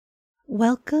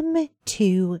Welcome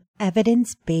to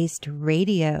Evidence-Based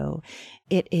Radio.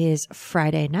 It is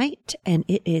Friday night and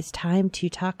it is time to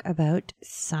talk about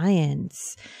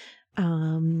science.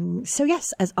 So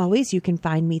yes, as always, you can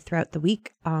find me throughout the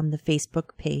week on the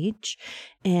Facebook page,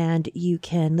 and you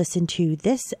can listen to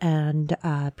this and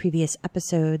previous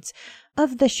episodes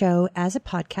of the show as a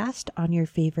podcast on your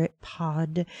favorite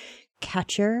pod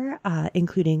catcher,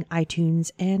 including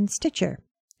iTunes and Stitcher.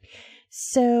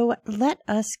 So let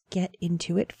us get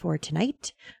into it for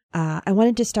tonight. I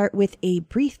wanted to start with a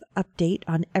brief update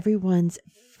on everyone's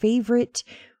favorite,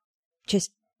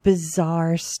 just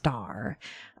bizarre star,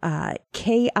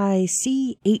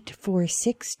 KIC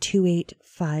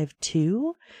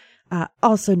 8462852,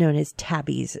 also known as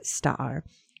Tabby's star.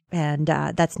 And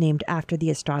that's named after the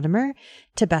astronomer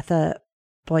Tabitha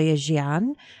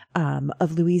Boyajian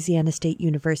of Louisiana State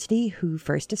University, who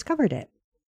first discovered it.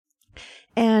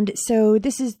 And so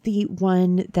this is the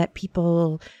one that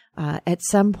people at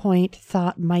some point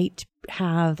thought might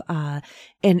have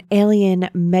an alien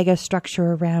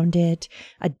megastructure around it,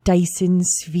 a Dyson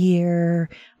sphere,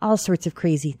 all sorts of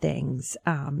crazy things.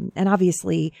 And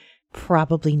obviously,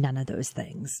 probably none of those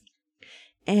things.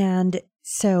 And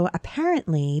so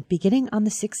apparently, beginning on the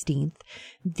 16th,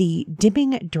 the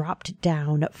dimming dropped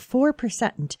down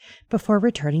 4% before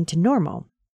returning to normal.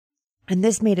 And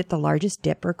this made it the largest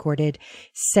dip recorded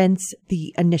since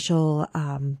the initial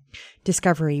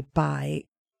discovery by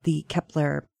the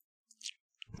Kepler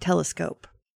telescope.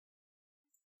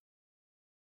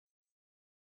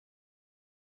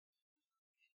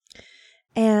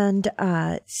 And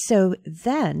so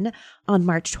then, on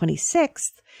March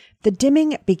 26th, the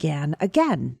dimming began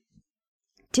again.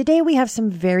 Today we have some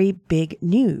very big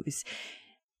news.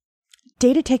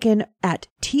 Data taken at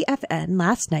TFN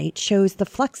last night shows the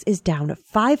flux is down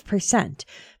 5%,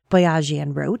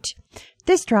 Boyajian wrote.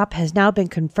 This drop has now been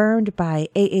confirmed by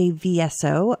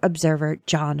AAVSO observer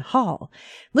John Hall.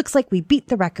 Looks like we beat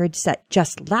the record set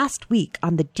just last week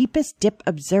on the deepest dip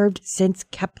observed since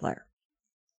Kepler.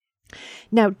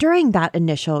 Now, during that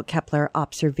initial Kepler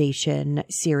observation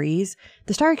series,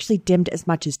 the star actually dimmed as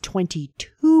much as 22%.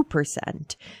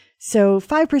 So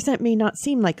 5% may not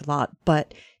seem like a lot,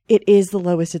 but it is the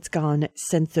lowest it's gone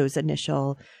since those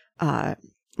initial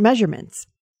measurements.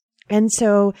 And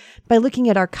so by looking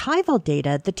at archival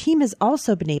data, the team has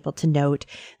also been able to note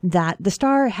that the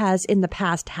star has in the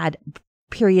past had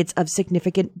periods of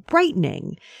significant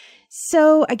brightening.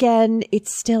 So again,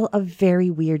 it's still a very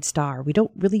weird star. We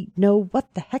don't really know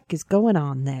what the heck is going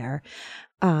on there.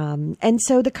 And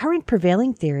so the current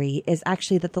prevailing theory is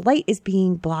actually that the light is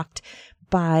being blocked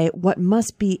by what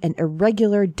must be an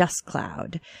irregular dust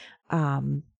cloud.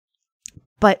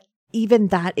 But even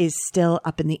that is still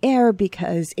up in the air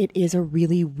because it is a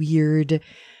really weird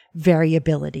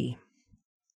variability.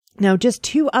 Now, just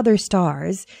two other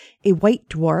stars, a white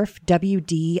dwarf,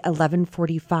 WD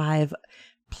 1145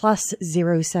 plus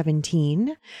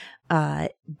 017,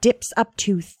 dips up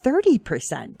to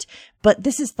 30%, but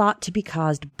this is thought to be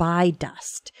caused by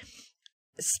dust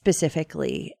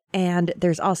specifically. And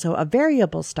there's also a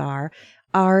variable star,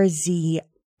 RZ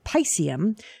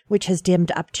Piscium, which has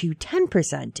dimmed up to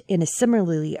 10% in a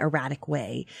similarly erratic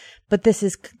way, but this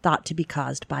is thought to be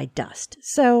caused by dust.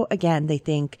 So again, they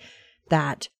think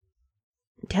that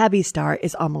Tabby's star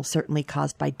is almost certainly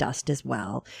caused by dust as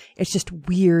well. It's just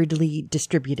weirdly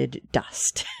distributed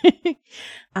dust.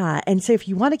 And so if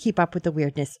you want to keep up with the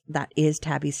weirdness that is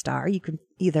Tabby's star, you can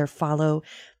either follow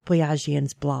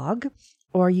Boyajian's blog,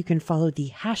 or you can follow the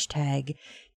hashtag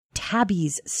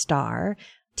Tabby's star,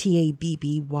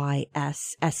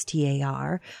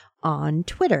 TABBYSSTAR, on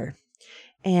Twitter.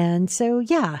 And so,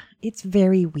 yeah, it's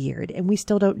very weird, and we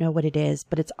still don't know what it is,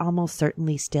 but it's almost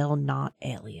certainly still not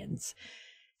aliens.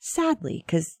 Sadly,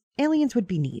 because aliens would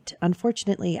be neat.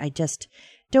 Unfortunately, I just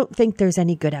don't think there's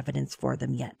any good evidence for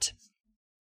them yet.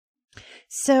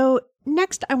 So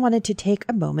next, I wanted to take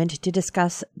a moment to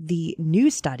discuss the new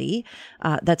study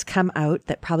that's come out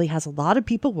that probably has a lot of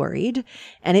people worried.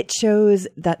 And it shows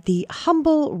that the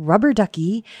humble rubber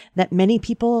ducky that many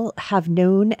people have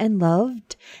known and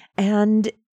loved and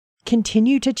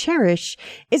continue to cherish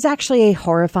is actually a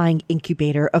horrifying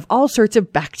incubator of all sorts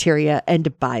of bacteria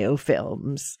and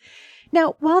biofilms.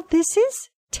 Now, while this is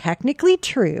technically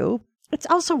true, it's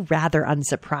also rather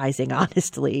unsurprising,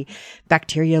 honestly.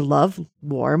 Bacteria love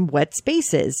warm, wet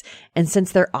spaces, and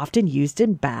since they're often used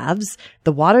in baths,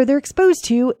 the water they're exposed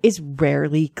to is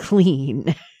rarely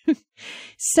clean.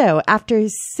 So, after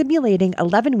simulating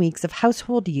 11 weeks of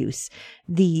household use,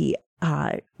 the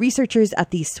researchers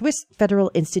at the Swiss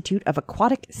Federal Institute of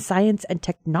Aquatic Science and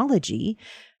Technology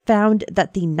found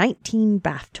that the 19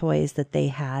 bath toys that they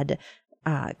had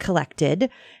collected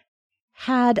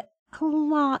had a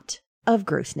lot of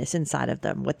grossness inside of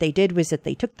them. What they did was that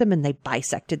they took them and they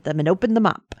bisected them and opened them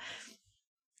up.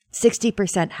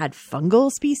 60% had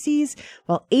fungal species,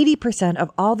 while 80%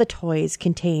 of all the toys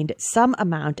contained some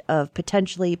amount of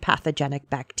potentially pathogenic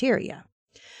bacteria.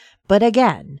 But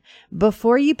again,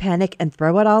 before you panic and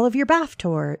throw out all of your bath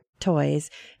toys,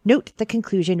 note the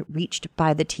conclusion reached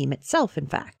by the team itself, in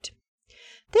fact.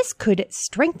 This could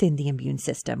strengthen the immune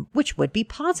system, which would be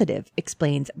positive,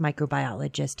 explains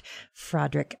microbiologist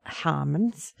Frederick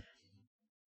Hammonds.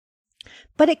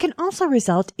 But it can also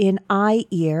result in eye,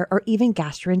 ear, or even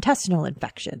gastrointestinal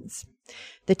infections.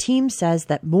 The team says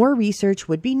that more research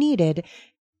would need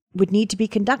to be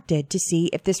conducted to see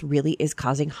if this really is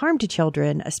causing harm to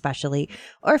children, especially,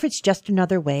 or if it's just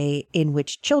another way in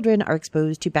which children are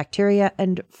exposed to bacteria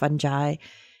and fungi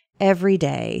every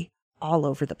day all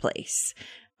over the place.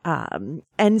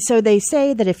 And so they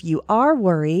say that if you are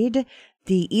worried,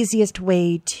 the easiest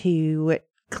way to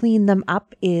clean them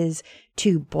up is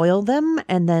to boil them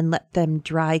and then let them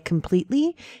dry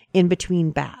completely in between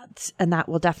baths. And that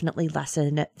will definitely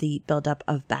lessen the buildup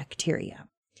of bacteria.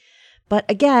 But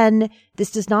again, this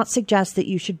does not suggest that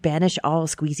you should banish all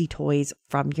squeezy toys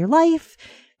from your life.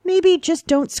 Maybe just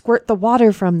don't squirt the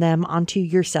water from them onto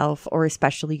yourself or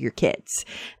especially your kids.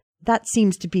 That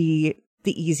seems to be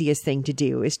the easiest thing to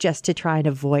do, is just to try and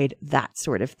avoid that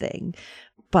sort of thing.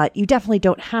 But you definitely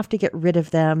don't have to get rid of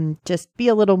them. Just be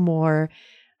a little more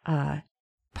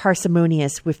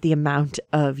parsimonious with the amount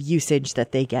of usage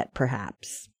that they get,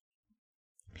 perhaps.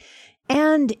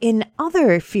 And in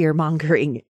other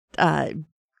fear-mongering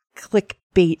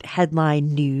clickbait headline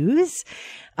news,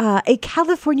 a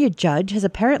California judge has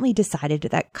apparently decided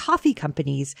that coffee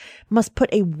companies must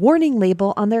put a warning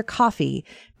label on their coffee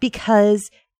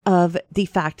because of the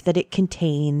fact that it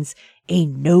contains a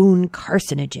known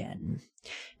carcinogen.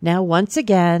 Now, once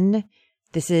again,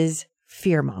 this is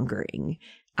fear-mongering.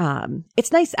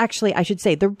 It's nice, actually, I should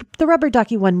say, the rubber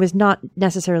ducky one was not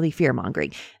necessarily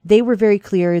fear-mongering. They were very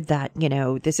clear that,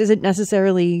 this isn't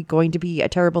necessarily going to be a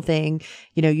terrible thing.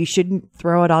 You shouldn't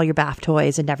throw out all your bath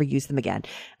toys and never use them again.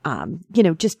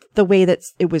 Just the way that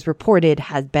it was reported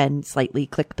has been slightly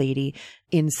clickbaity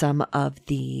in some of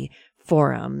the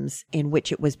forums in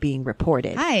which it was being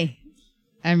reported. Hi.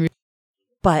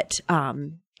 But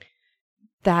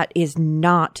that is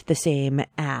not the same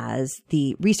as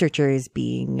the researchers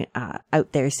being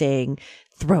out there saying,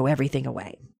 throw everything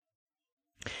away.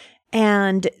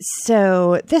 And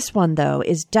so this one, though,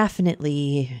 is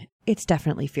definitely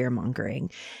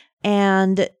fear-mongering.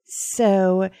 And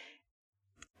so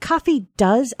coffee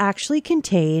does actually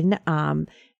contain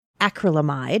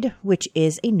acrylamide, which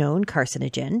is a known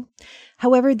carcinogen.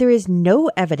 However, there is no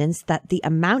evidence that the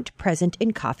amount present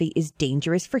in coffee is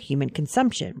dangerous for human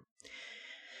consumption.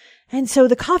 And so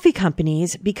the coffee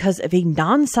companies, because of a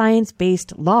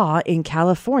non-science-based law in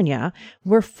California,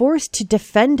 were forced to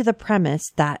defend the premise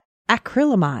that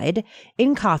acrylamide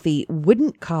in coffee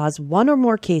wouldn't cause one or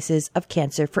more cases of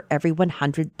cancer for every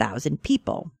 100,000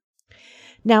 people.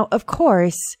 Now, of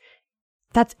course,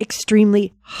 that's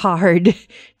extremely hard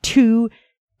to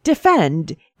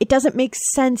defend. It doesn't make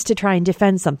sense to try and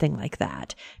defend something like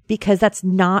that because that's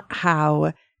not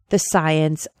how the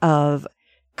science of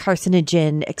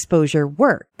carcinogen exposure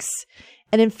works.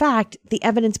 And in fact, the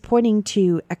evidence pointing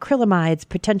to acrylamide's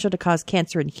potential to cause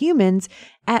cancer in humans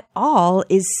at all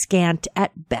is scant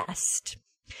at best.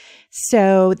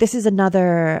 So this is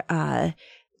another,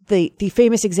 the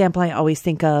famous example I always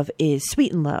think of is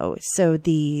Sweet and Low. So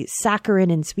the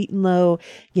saccharin in Sweet and Low,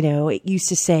 it used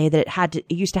to say that it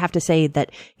used to have to say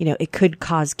that, it could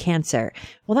cause cancer.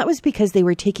 Well, that was because they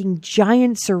were taking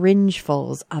giant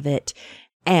syringefuls of it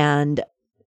and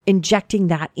injecting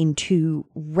that into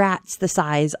rats the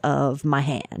size of my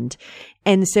hand.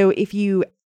 And so if you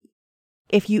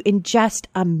ingest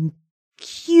a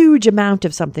huge amount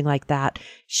of something like that,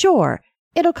 sure,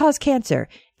 it'll cause cancer.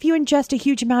 If you ingest a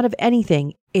huge amount of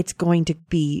anything, it's going to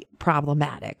be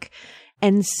problematic.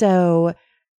 And so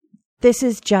this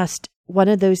is just one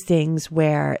of those things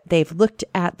where they've looked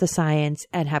at the science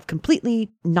and have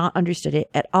completely not understood it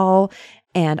at all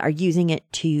and are using it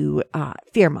to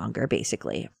fearmonger,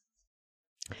 basically.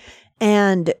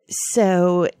 And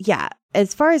so, yeah,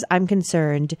 as far as I'm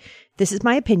concerned, this is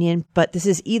my opinion, but this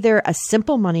is either a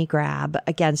simple money grab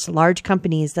against large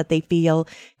companies that they feel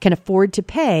can afford to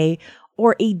pay,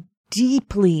 or a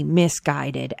deeply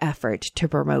misguided effort to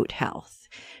promote health,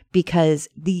 because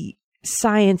the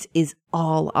science is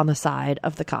all on the side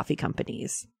of the coffee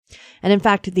companies. And in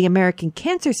fact, the American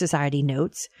Cancer Society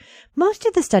notes, most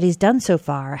of the studies done so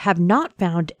far have not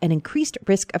found an increased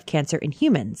risk of cancer in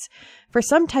humans. For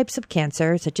some types of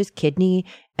cancer, such as kidney,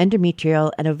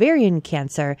 endometrial, and ovarian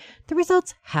cancer, the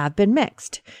results have been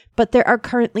mixed. But there are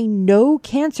currently no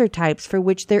cancer types for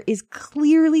which there is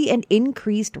clearly an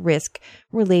increased risk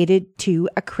related to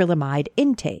acrylamide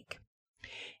intake.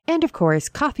 And of course,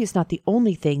 coffee is not the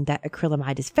only thing that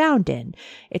acrylamide is found in.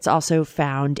 It's also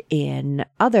found in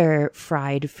other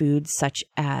fried foods such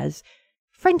as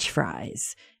French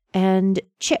fries and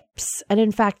chips. And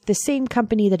in fact, the same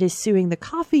company that is suing the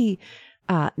coffee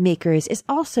makers is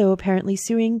also apparently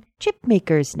suing chip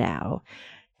makers now.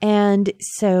 And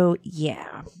so,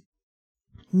 yeah,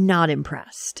 not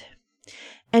impressed.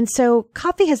 And so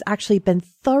coffee has actually been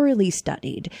thoroughly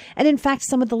studied. And in fact,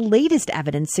 some of the latest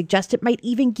evidence suggests it might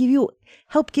even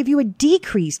help give you a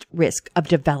decreased risk of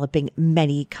developing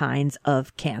many kinds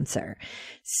of cancer.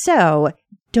 So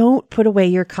don't put away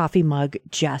your coffee mug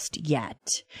just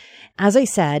yet. As I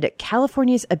said,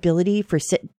 California's ability for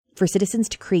citizens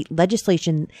to create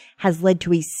legislation has led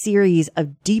to a series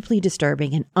of deeply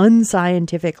disturbing and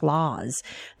unscientific laws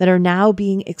that are now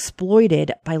being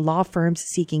exploited by law firms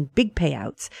seeking big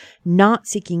payouts, not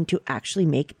seeking to actually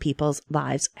make people's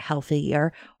lives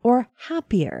healthier or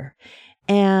happier.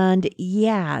 And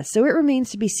yeah, so it remains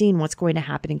to be seen what's going to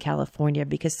happen in California,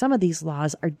 because some of these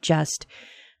laws are just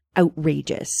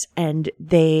outrageous and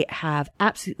they have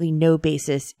absolutely no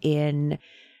basis in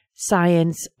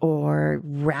science or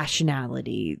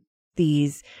rationality.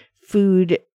 These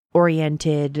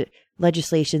food-oriented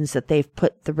legislations that they've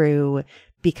put through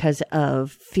because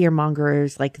of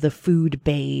fearmongers like the food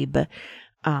babe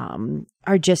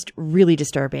are just really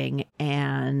disturbing.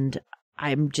 And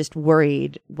I'm just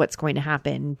worried what's going to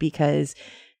happen, because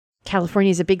California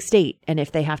is a big state, and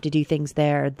if they have to do things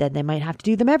there, then they might have to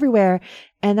do them everywhere,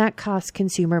 and that costs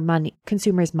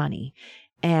consumers money.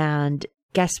 And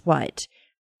guess what?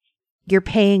 You're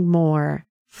paying more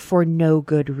for no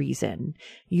good reason.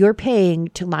 You're paying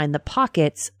to line the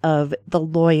pockets of the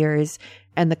lawyers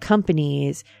and the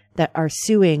companies that are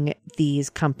suing these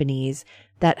companies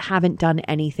that haven't done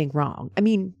anything wrong. I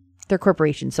mean, they're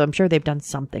corporations, so I'm sure they've done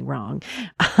something wrong.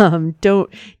 Don't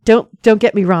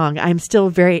get me wrong. I'm still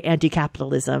very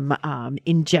anti-capitalism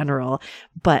in general,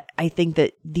 but I think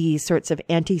that these sorts of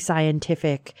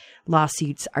anti-scientific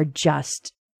lawsuits are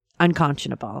just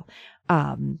unconscionable.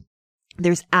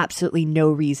 There's absolutely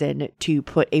no reason to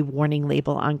put a warning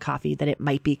label on coffee that it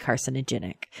might be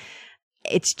carcinogenic.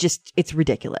 It's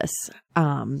ridiculous.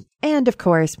 And of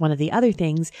course, one of the other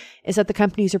things is that the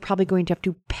companies are probably going to have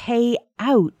to pay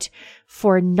out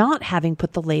for not having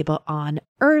put the label on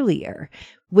earlier,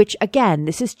 which again,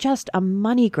 this is just a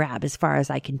money grab as far as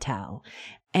I can tell.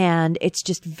 And it's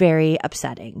just very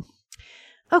upsetting.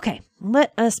 Okay,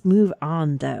 let us move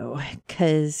on though,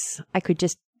 because I could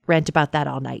just rant about that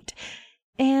all night.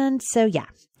 And so, yeah,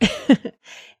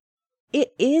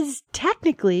 it is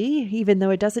technically, even though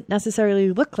it doesn't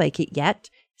necessarily look like it yet,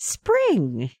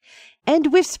 spring.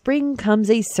 And with spring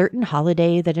comes a certain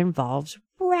holiday that involves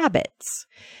rabbits.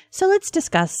 So let's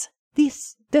discuss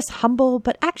this humble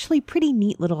but actually pretty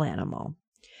neat little animal.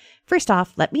 First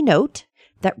off, let me note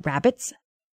that rabbits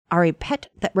are a pet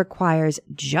that requires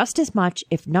just as much,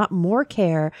 if not more,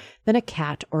 care than a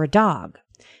cat or a dog.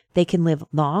 They can live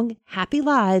long, happy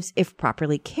lives if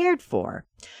properly cared for.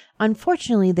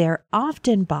 Unfortunately, they're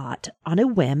often bought on a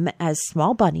whim as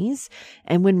small bunnies,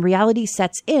 and when reality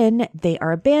sets in, they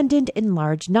are abandoned in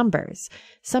large numbers.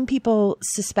 Some people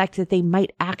suspect that they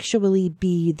might actually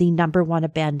be the number one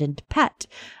abandoned pet,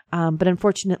 but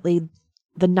unfortunately,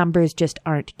 the numbers just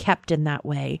aren't kept in that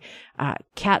way.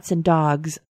 Cats and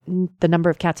dogs, the number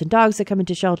of cats and dogs that come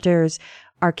into shelters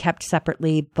are kept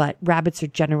separately, but rabbits are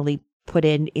generally put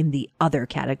in the other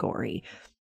category.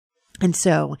 And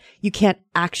so you can't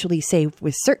actually say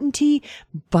with certainty,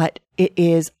 but it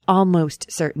is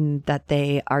almost certain that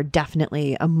they are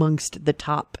definitely amongst the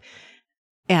top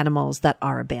animals that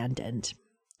are abandoned.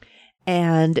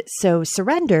 And so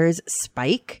surrenders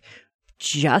spike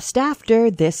just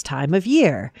after this time of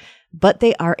year, but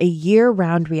they are a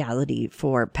year-round reality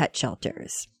for pet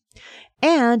shelters.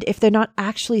 And if they're not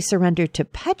actually surrendered to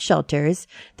pet shelters,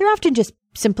 they're often just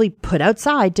simply put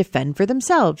outside to fend for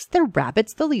themselves. They're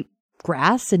rabbits. They'll eat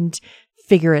grass and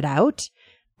figure it out,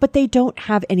 but they don't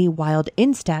have any wild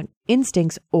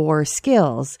instincts or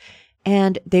skills,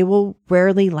 and they will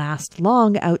rarely last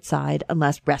long outside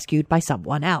unless rescued by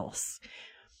someone else.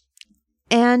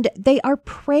 And they are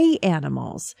prey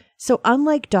animals. So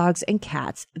unlike dogs and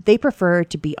cats, they prefer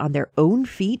to be on their own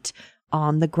feet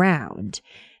on the ground.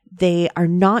 They are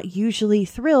not usually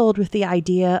thrilled with the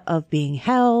idea of being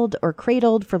held or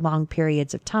cradled for long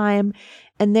periods of time,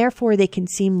 and therefore they can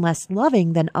seem less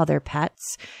loving than other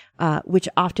pets, which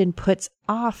often puts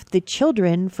off the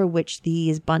children for which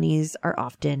these bunnies are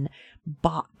often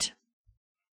bought.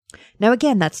 Now,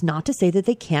 again, that's not to say that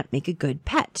they can't make a good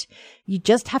pet. You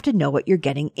just have to know what you're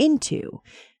getting into.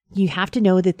 You have to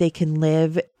know that they can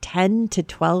live 10 to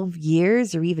 12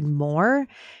 years or even more,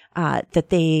 that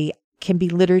they can be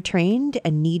litter trained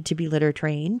and need to be litter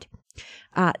trained,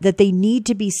 that they need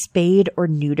to be spayed or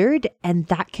neutered, and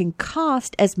that can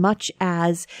cost as much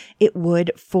as it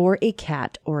would for a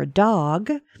cat or a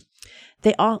dog.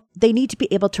 They need to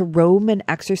be able to roam and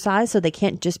exercise, so they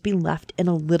can't just be left in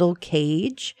a little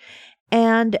cage.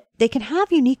 And they can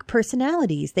have unique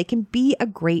personalities. They can be a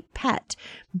great pet,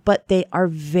 but they are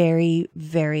very,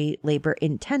 very labor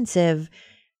intensive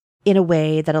in a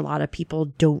way that a lot of people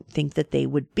don't think that they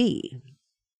would be.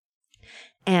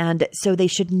 And so they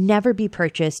should never be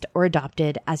purchased or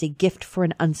adopted as a gift for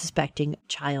an unsuspecting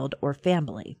child or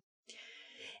family.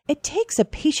 It takes a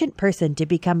patient person to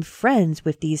become friends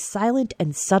with these silent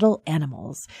and subtle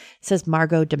animals, says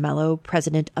Margot DeMello,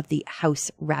 president of the House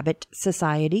Rabbit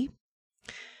Society.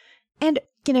 And,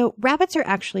 rabbits are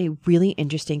actually really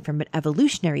interesting from an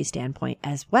evolutionary standpoint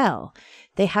as well.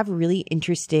 They have really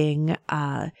interesting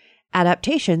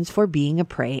adaptations for being a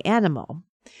prey animal.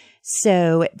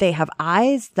 So they have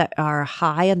eyes that are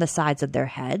high on the sides of their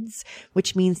heads,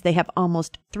 which means they have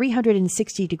almost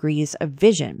 360 degrees of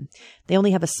vision. They only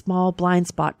have a small blind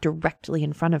spot directly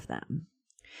in front of them.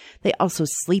 They also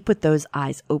sleep with those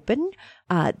eyes open.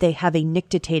 They have a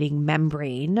nictitating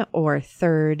membrane or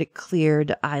third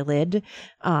cleared eyelid,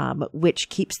 which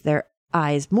keeps their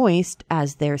eyes moist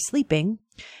as they're sleeping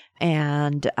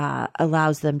and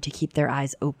allows them to keep their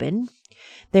eyes open.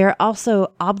 They are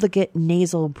also obligate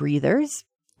nasal breathers,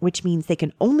 which means they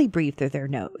can only breathe through their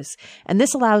nose. And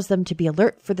this allows them to be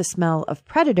alert for the smell of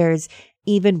predators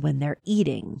even when they're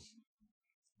eating.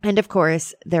 And of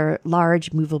course, their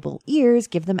large movable ears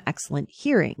give them excellent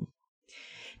hearing.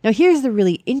 Now, here's the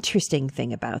really interesting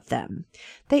thing about them.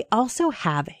 They also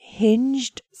have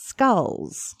hinged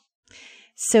skulls.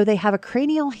 So they have a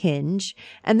cranial hinge,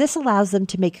 and this allows them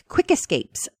to make quick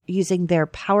escapes using their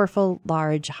powerful,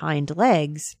 large hind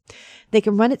legs. They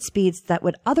can run at speeds that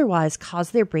would otherwise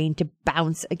cause their brain to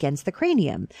bounce against the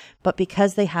cranium. But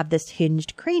because they have this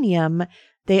hinged cranium,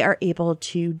 they are able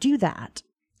to do that.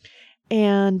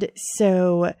 And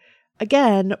so,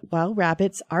 again, while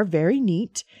rabbits are very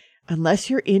neat, unless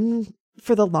you're in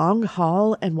for the long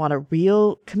haul and want a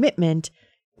real commitment,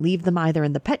 leave them either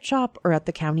in the pet shop or at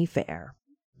the county fair.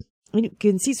 You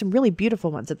can see some really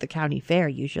beautiful ones at the county fair,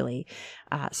 usually.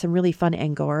 Some really fun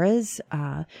Angoras.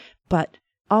 But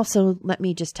also, let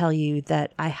me just tell you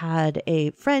that I had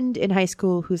a friend in high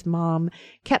school whose mom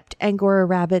kept Angora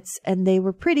rabbits, and they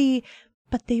were pretty,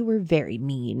 but they were very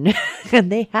mean.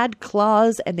 And they had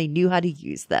claws, and they knew how to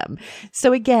use them.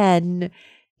 So again,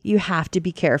 you have to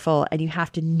be careful, and you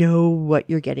have to know what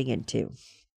you're getting into.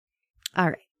 All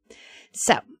right.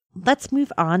 So let's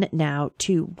move on now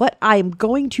to what I'm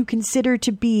going to consider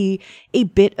to be a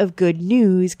bit of good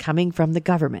news coming from the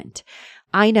government.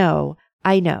 I know,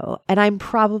 and I'm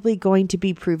probably going to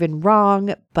be proven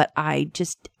wrong, but I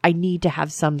need to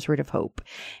have some sort of hope.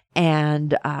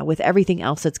 And with everything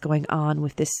else that's going on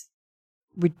with this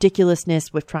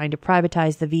ridiculousness with trying to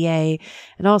privatize the VA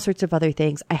and all sorts of other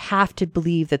things, I have to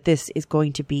believe that this is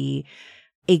going to be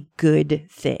a good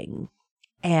thing.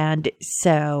 And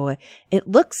so it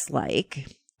looks like,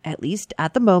 at least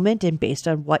at the moment, and based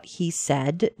on what he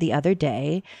said the other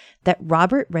day, that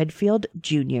Robert Redfield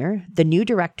Jr., the new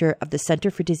director of the Center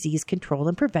for Disease Control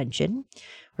and Prevention,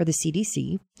 or the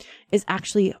CDC, is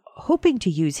actually hoping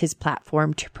to use his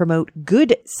platform to promote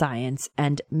good science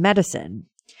and medicine.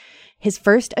 His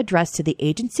first address to the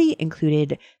agency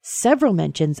included several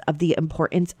mentions of the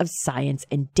importance of science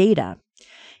and data.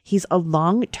 He's a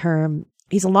longtime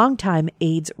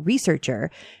AIDS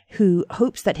researcher who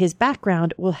hopes that his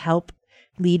background will help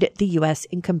lead the U.S.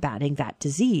 in combating that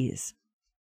disease.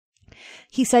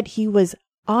 He said he was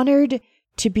honored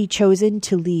to be chosen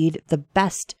to lead the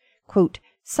best, quote,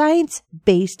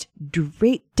 science-based,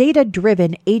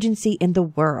 data-driven agency in the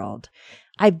world.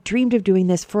 I've dreamed of doing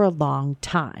this for a long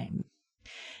time.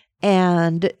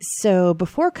 And so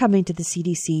before coming to the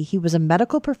CDC, he was a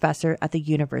medical professor at the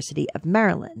University of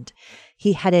Maryland.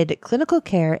 He headed clinical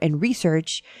care and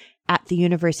research at the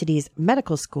university's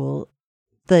medical school,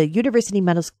 the University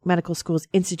Medical School's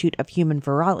Institute of Human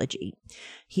Virology.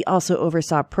 He also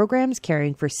oversaw programs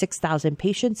caring for 6,000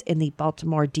 patients in the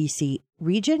Baltimore, D.C.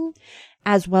 region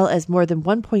as well as more than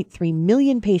 1.3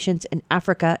 million patients in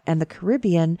Africa and the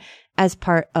Caribbean as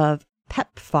part of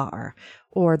PEPFAR,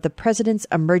 or the President's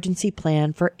Emergency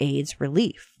Plan for AIDS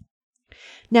Relief.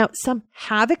 Now, some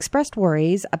have expressed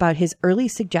worries about his early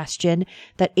suggestion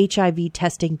that HIV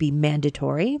testing be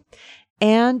mandatory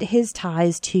and his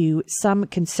ties to some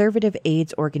conservative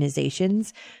AIDS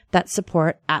organizations that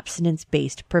support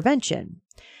abstinence-based prevention.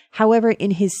 However,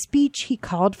 in his speech, he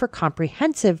called for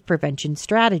comprehensive prevention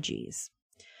strategies.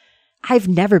 "I've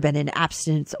never been an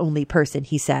abstinence-only person,"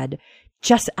 he said.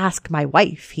 "Just ask my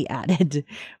wife," he added,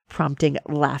 prompting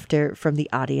laughter from the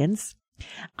audience.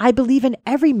 "I believe in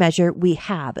every measure we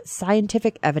have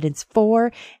scientific evidence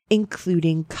for,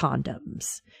 including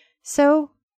condoms."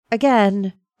 So,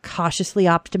 again, cautiously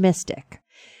optimistic.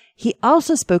 He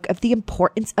also spoke of the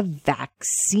importance of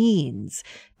vaccines,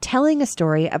 telling a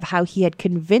story of how he had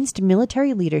convinced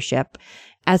military leadership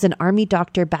as an army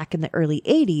doctor back in the early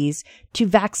 80s to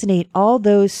vaccinate all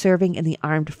those serving in the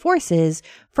armed forces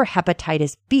for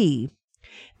hepatitis B.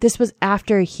 This was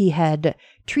after he had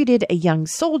treated a young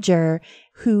soldier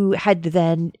who had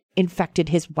then infected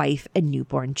his wife and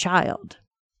newborn child.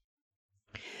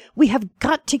 "We have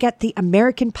got to get the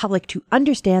American public to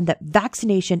understand that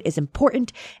vaccination is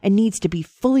important and needs to be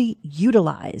fully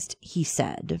utilized," he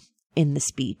said in the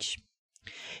speech.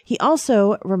 He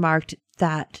also remarked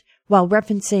that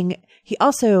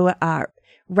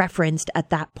referenced at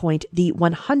that point the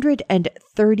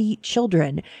 130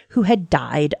 children who had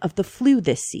died of the flu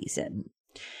this season.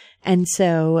 And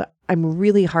so I'm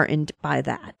really heartened by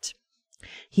that.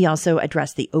 He also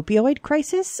addressed the opioid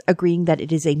crisis, agreeing that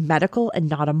it is a medical and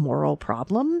not a moral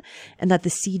problem, and that the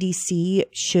CDC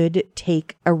should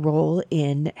take a role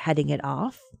in heading it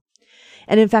off.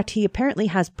 And in fact, he apparently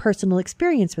has personal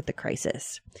experience with the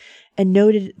crisis, and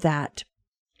noted that,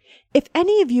 "If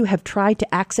any of you have tried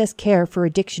to access care for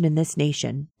addiction in this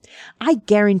nation, I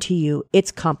guarantee you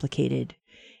it's complicated.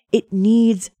 It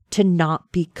needs to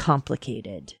not be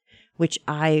complicated," which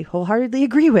I wholeheartedly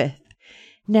agree with.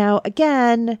 Now,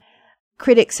 again,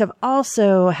 critics have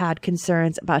also had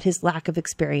concerns about his lack of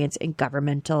experience in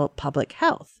governmental public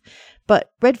health,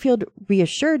 but Redfield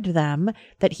reassured them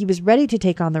that he was ready to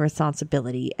take on the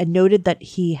responsibility and noted that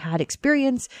he had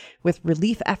experience with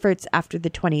relief efforts after the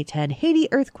 2010 Haiti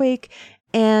earthquake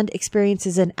and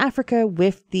experiences in Africa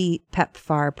with the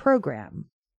PEPFAR program.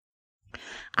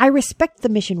 "I respect the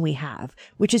mission we have,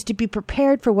 which is to be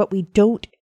prepared for what we don't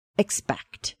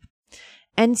expect."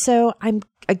 And so I'm,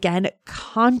 again,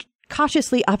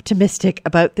 cautiously optimistic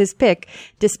about this pick,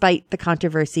 despite the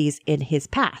controversies in his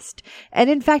past. And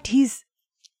in fact,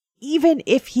 even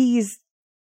if he's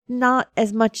not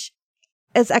as much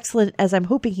as excellent as I'm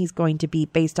hoping he's going to be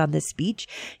based on this speech,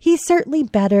 he's certainly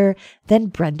better than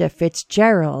Brenda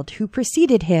Fitzgerald, who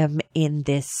preceded him in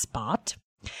this spot,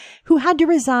 who had to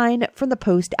resign from the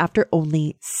post after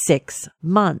only 6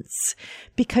 months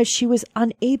because she was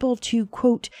unable to,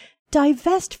 quote,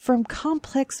 divest from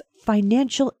complex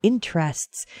financial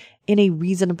interests in a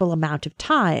reasonable amount of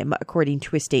time, according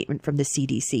to a statement from the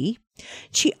CDC.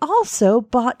 She also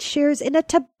bought shares in a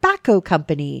tobacco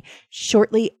company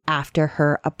shortly after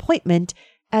her appointment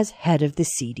as head of the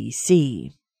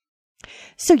CDC.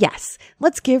 So yes,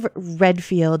 let's give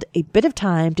Redfield a bit of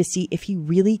time to see if he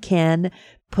really can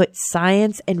put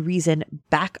science and reason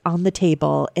back on the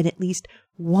table in at least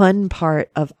one part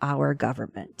of our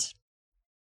government.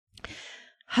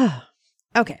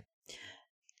 Okay,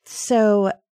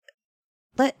 so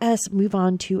let us move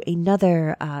on to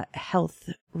another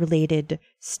health-related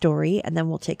story, and then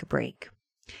we'll take a break.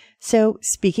 So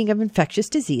speaking of infectious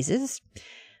diseases,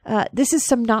 this is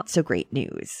some not so great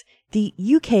news. The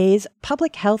UK's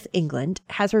Public Health England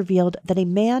has revealed that a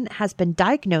man has been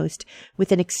diagnosed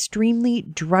with an extremely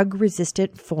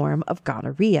drug-resistant form of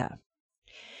gonorrhea.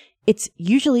 It's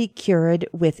usually cured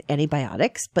with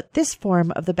antibiotics, but this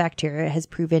form of the bacteria has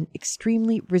proven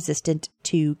extremely resistant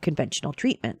to conventional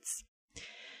treatments.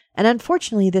 And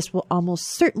unfortunately, this will almost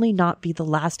certainly not be the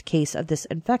last case of this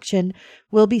infection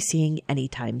we'll be seeing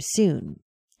anytime soon.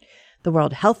 The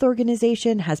World Health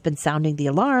Organization has been sounding the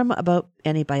alarm about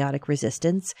antibiotic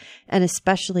resistance, and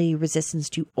especially resistance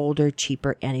to older,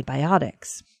 cheaper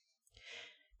antibiotics.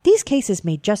 These cases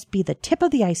may just be the tip of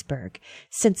the iceberg,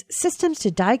 since systems to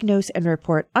diagnose and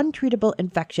report untreatable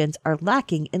infections are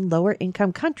lacking in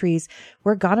lower-income countries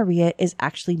where gonorrhea is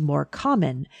actually more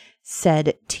common,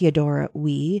 said Theodora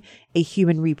Wee, a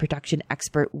human reproduction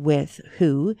expert with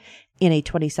WHO, in a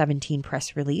 2017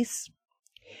 press release.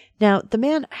 Now, the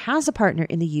man has a partner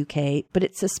in the UK, but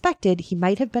it's suspected he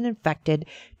might have been infected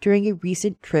during a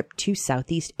recent trip to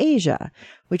Southeast Asia,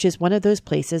 which is one of those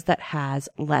places that has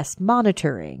less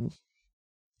monitoring.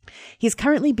 He's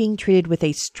currently being treated with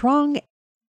a strong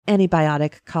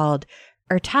antibiotic called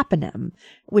ertapenem,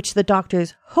 which the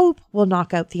doctors hope will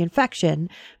knock out the infection,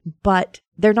 but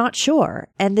they're not sure.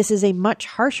 And this is a much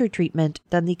harsher treatment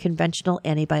than the conventional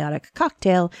antibiotic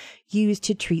cocktail used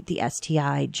to treat the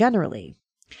STI generally.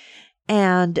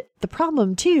 And the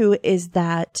problem too is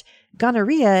that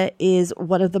gonorrhea is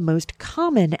one of the most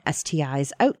common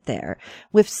STIs out there,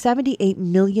 with 78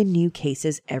 million new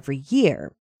cases every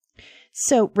year.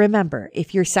 So remember,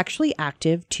 if you're sexually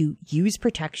active, to use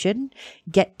protection,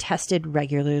 get tested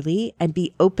regularly, and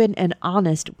be open and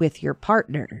honest with your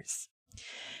partners.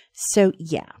 So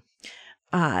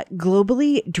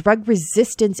globally, drug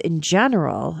resistance in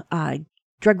general,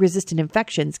 drug-resistant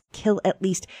infections kill at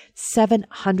least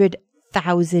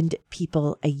 700,000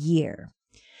 people a year.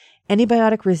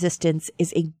 Antibiotic resistance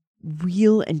is a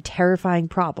real and terrifying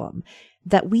problem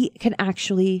that we can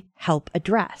actually help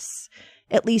address,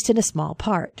 at least in a small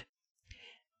part.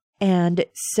 And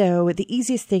so the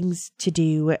easiest things to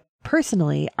do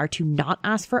personally are to not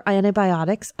ask for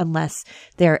antibiotics unless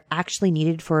they're actually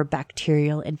needed for a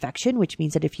bacterial infection, which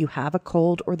means that if you have a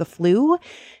cold or the flu,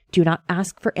 do not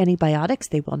ask for antibiotics.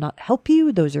 They will not help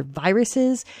you. Those are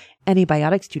viruses.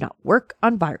 Antibiotics do not work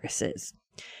on viruses.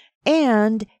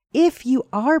 And if you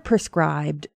are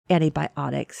prescribed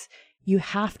antibiotics, you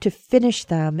have to finish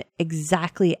them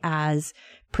exactly as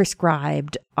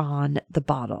prescribed on the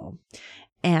bottle.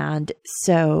 And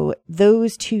so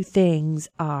those two things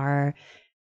are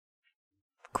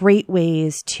great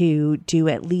ways to do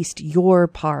at least your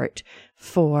part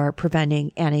for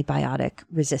preventing antibiotic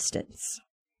resistance.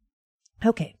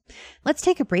 Okay, let's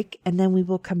take a break and then we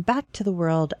will come back to the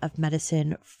world of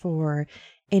medicine for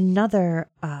another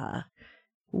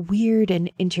weird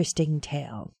and interesting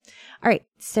tale. All right,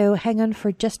 so hang on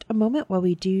for just a moment while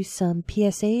we do some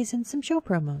PSAs and some show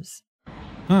promos.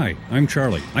 Hi, I'm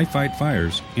Charlie. I fight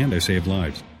fires and I save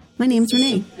lives. My name's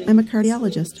Renee. I'm a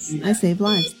cardiologist. I save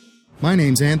lives. My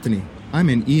name's Anthony. I'm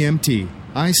an EMT.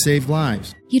 I save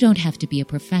lives. You don't have to be a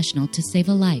professional to save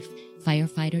a life.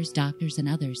 Firefighters, doctors, and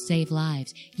others save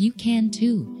lives. You can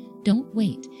too. Don't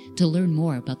wait. To learn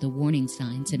more about the warning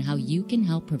signs and how you can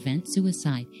help prevent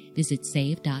suicide, visit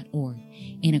save.org.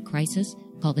 In a crisis,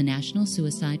 call the National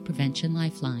Suicide Prevention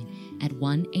Lifeline at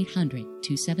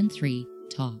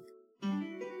 1-800-273-TALK.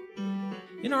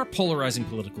 In our polarizing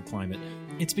political climate,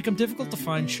 it's become difficult to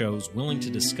find shows willing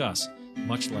to discuss,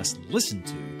 much less listen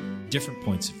to, different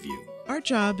points of view. Our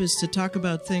job is to talk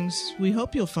about things we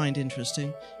hope you'll find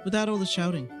interesting without all the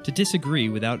shouting. To disagree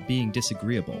without being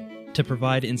disagreeable. To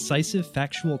provide incisive,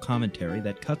 factual commentary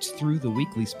that cuts through the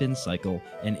weekly spin cycle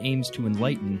and aims to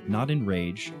enlighten, not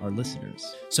enrage, our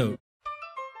listeners. So,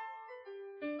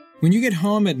 when you get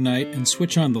home at night and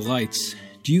switch on the lights,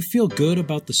 do you feel good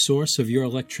about the source of your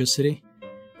electricity?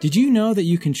 Did you know that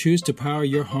you can choose to power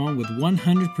your home with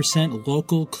 100%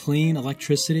 local, clean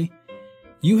electricity?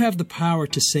 You have the power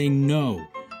to say no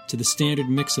to the standard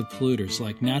mix of polluters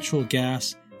like natural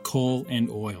gas, coal, and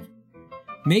oil.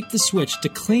 Make the switch to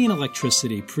clean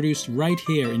electricity produced right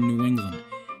here in New England.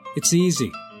 It's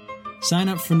easy. Sign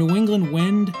up for New England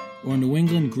Wind or New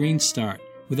England Green Start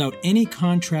without any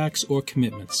contracts or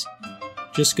commitments.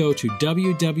 Just go to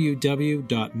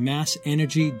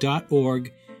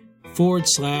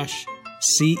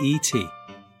www.massenergy.org/CET.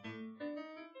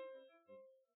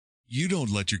 You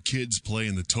don't let your kids play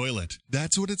in the toilet.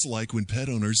 That's what it's like when pet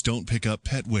owners don't pick up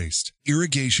pet waste.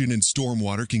 Irrigation and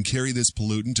stormwater can carry this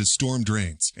pollutant to storm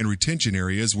drains and retention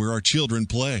areas where our children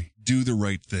play. Do the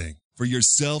right thing. For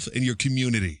yourself and your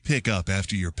community, pick up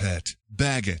after your pet.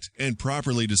 Bag it and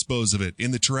properly dispose of it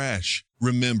in the trash.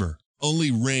 Remember, only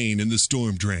rain in the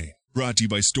storm drain. Brought to you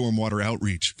by Stormwater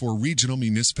Outreach for regional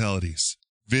municipalities.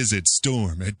 Visit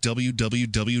Storm at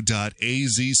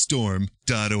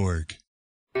www.azstorm.org.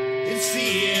 It's the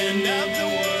end of the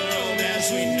world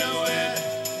as we know it.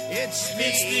 It's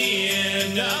the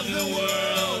end of the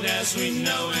world as we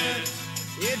know it.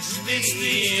 It's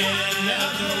the end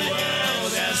of the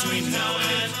world as we know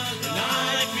it. And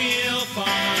I feel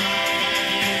fine.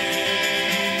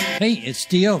 Hey, it's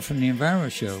Dio from The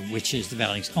Enviro Show, which is the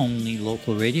Valley's only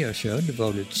local radio show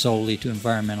devoted solely to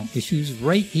environmental issues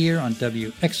right here on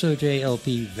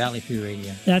WXOJLP Valley Free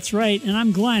Radio. That's right, and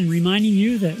I'm Glenn, reminding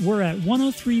you that we're at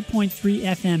 103.3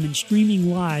 FM and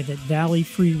streaming live at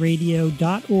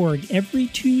valleyfreeradio.org every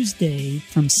Tuesday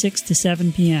from 6 to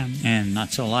 7 p.m. And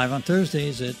not so live on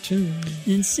Thursdays at 2.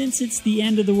 And since it's the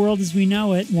end of the world as we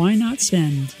know it, why not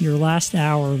spend your last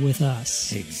hour with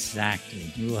us?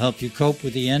 Exactly. We will help you cope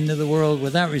with the end of the world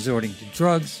without resorting to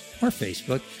drugs, or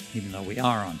Facebook, even though we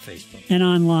are on Facebook. And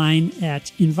online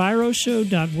at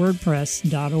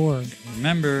enviroshow.wordpress.org.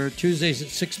 Remember, Tuesdays at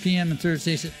 6 p.m. and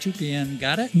Thursdays at 2 p.m.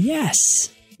 Got it? Yes.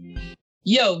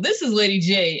 Yo, this is Lady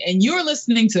J, and you're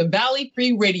listening to Valley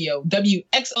Free Radio,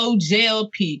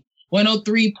 WXOJLP,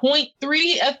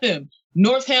 103.3 FM,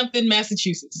 Northampton,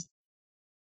 Massachusetts.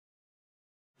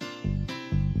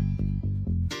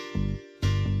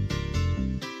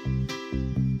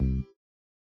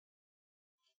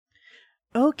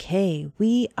 Okay,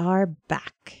 we are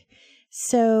back.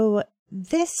 So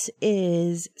this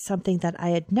is something that I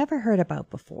had never heard about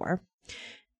before.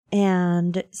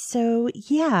 And so,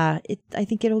 yeah, I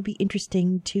think it'll be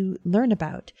interesting to learn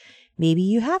about. Maybe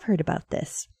you have heard about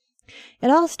this.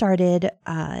 It all started,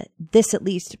 this at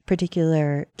least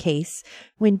particular case,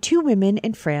 when two women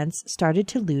in France started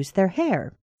to lose their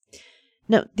hair.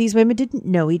 Now, these women didn't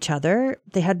know each other.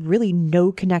 They had really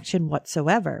no connection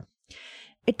whatsoever.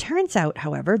 It turns out,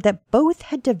 however, that both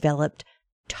had developed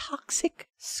toxic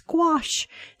squash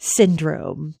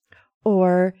syndrome,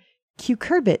 or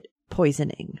cucurbit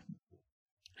poisoning.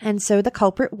 And so the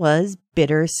culprit was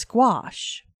bitter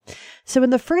squash. So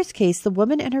in the first case, the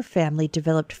woman and her family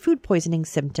developed food poisoning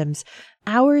symptoms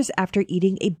hours after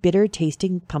eating a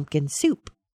bitter-tasting pumpkin soup.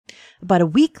 About a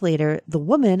week later, the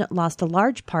woman lost a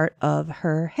large part of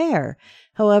her hair.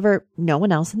 However, no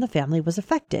one else in the family was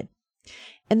affected.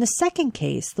 In the second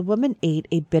case, the woman ate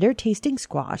a bitter-tasting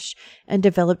squash and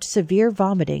developed severe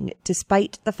vomiting,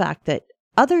 despite the fact that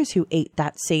others who ate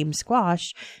that same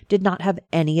squash did not have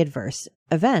any adverse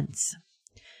events.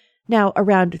 Now,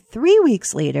 around 3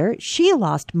 weeks later, she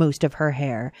lost most of her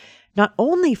hair, not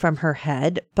only from her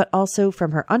head, but also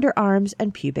from her underarms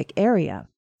and pubic area.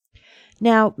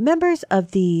 Now, members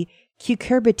of the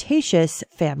cucurbitaceous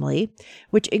family,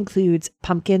 which includes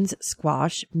pumpkins,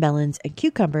 squash, melons, and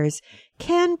cucumbers,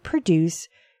 can produce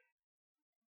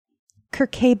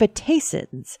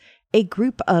cucurbitacins, a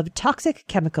group of toxic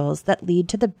chemicals that lead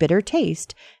to the bitter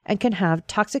taste and can have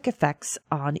toxic effects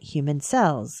on human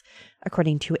cells,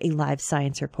 according to a Live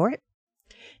Science report.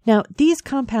 Now, these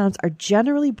compounds are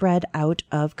generally bred out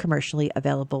of commercially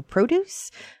available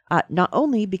produce, not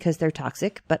only because they're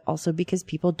toxic, but also because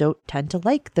people don't tend to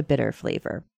like the bitter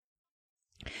flavor.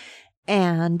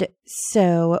 And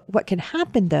so what can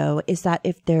happen, though, is that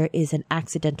if there is an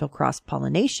accidental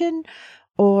cross-pollination,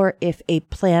 or if a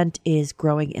plant is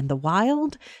growing in the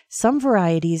wild, some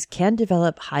varieties can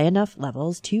develop high enough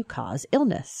levels to cause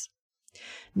illness.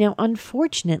 Now,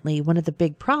 unfortunately, one of the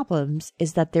big problems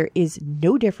is that there is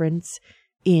no difference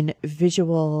in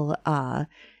visual,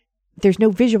 there's no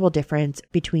visual difference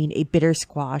between a bitter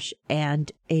squash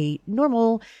and a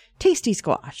normal tasty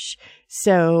squash.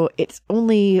 So it's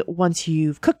only once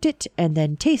you've cooked it and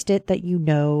then taste it that you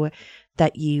know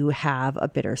that you have a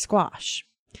bitter squash.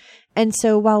 And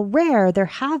so while rare, there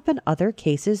have been other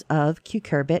cases of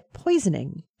cucurbit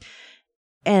poisoning.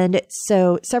 And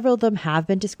so several of them have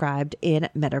been described in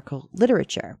medical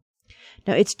literature.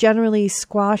 Now, it's generally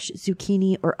squash,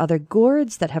 zucchini, or other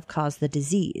gourds that have caused the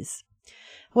disease.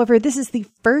 However, this is the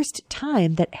first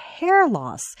time that hair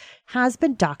loss has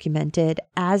been documented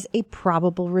as a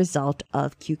probable result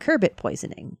of cucurbit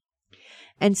poisoning.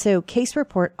 And so case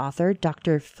report author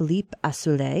Dr. Philippe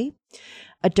Azoulay,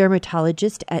 a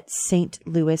dermatologist at St.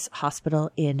 Louis Hospital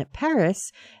in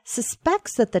Paris,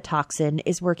 suspects that the toxin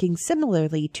is working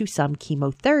similarly to some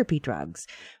chemotherapy drugs,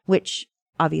 which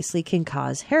obviously can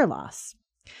cause hair loss.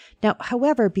 Now,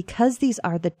 however, because these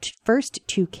are the first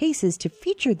two cases to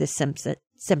feature this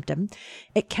symptom,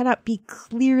 it cannot be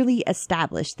clearly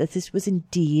established that this was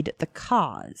indeed the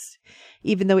cause,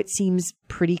 even though it seems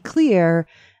pretty clear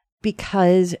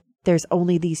because there's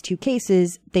only these two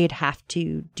cases, they'd have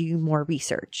to do more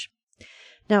research.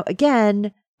 Now,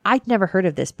 again, I'd never heard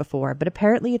of this before, but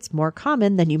apparently it's more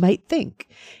common than you might think.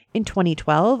 In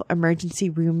 2012,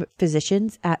 emergency room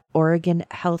physicians at Oregon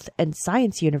Health and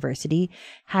Science University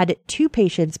had 2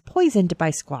 patients poisoned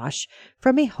by squash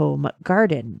from a home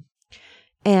garden.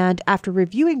 And after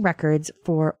reviewing records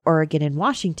for Oregon and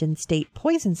Washington state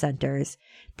poison centers,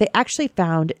 they actually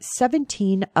found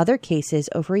 17 other cases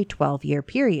over a 12-year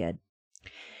period.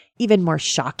 Even more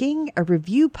shocking, a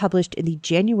review published in the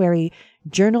January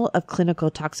Journal of Clinical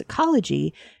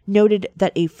Toxicology noted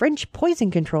that a French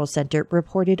poison control center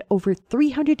reported over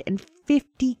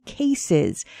 350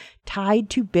 cases tied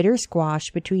to bitter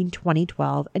squash between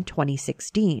 2012 and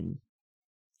 2016.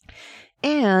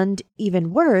 And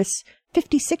even worse,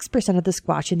 56% of the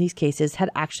squash in these cases had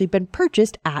actually been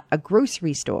purchased at a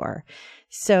grocery store.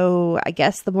 So I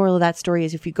guess the moral of that story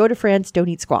is if you go to France, don't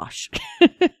eat squash.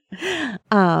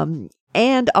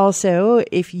 And also,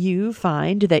 if you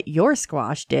find that your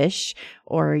squash dish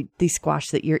or the squash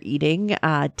that you're eating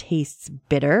tastes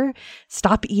bitter,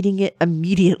 stop eating it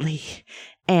immediately.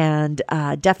 And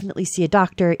definitely see a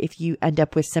doctor if you end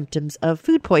up with symptoms of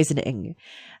food poisoning.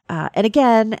 And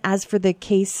again, as for the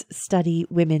case study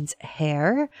women's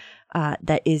hair,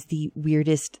 that is the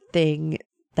weirdest thing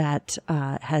that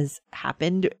has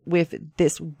happened with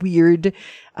this weird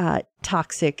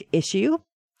toxic issue.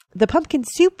 The pumpkin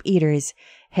soup eater's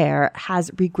hair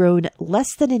has regrown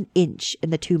less than an inch in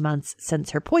the 2 months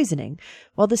since her poisoning,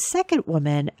 while the second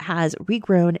woman has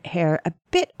regrown hair a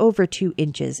bit over 2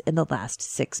 inches in the last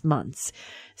 6 months.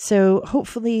 So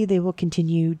hopefully they will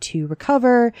continue to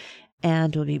recover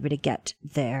and will be able to get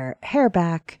their hair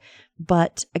back.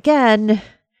 But again,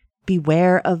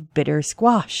 beware of bitter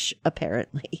squash,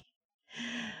 apparently.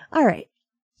 All right.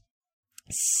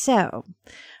 So,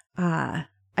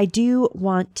 I do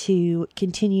want to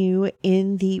continue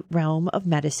in the realm of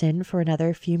medicine for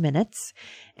another few minutes.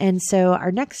 And so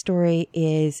our next story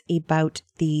is about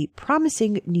the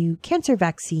promising new cancer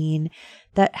vaccine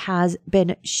that has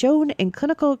been shown in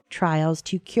clinical trials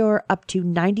to cure up to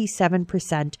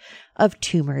 97% of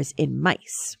tumors in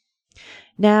mice.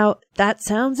 Now, that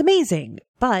sounds amazing,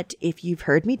 but if you've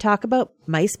heard me talk about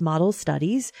mice model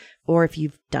studies, or if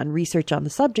you've done research on the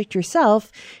subject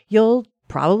yourself, you'll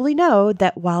probably know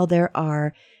that while they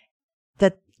are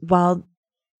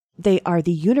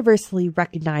the universally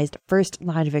recognized first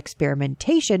line of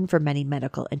experimentation for many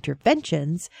medical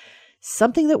interventions,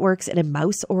 something that works in a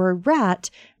mouse or a rat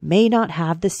may not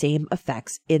have the same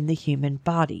effects in the human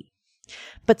body.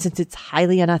 But since it's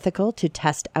highly unethical to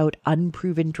test out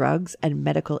unproven drugs and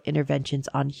medical interventions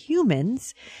on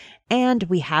humans, and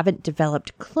we haven't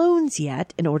developed clones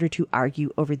yet in order to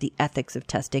argue over the ethics of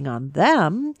testing on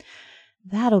them,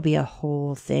 that'll be a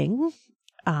whole thing,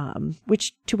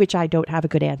 to which I don't have a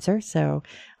good answer. So,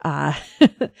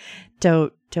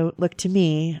 don't look to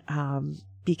me,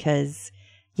 because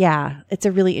yeah, it's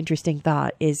a really interesting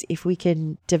thought is if we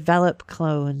can develop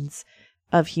clones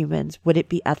of humans, would it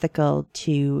be ethical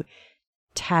to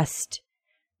test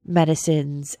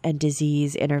medicines and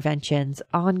disease interventions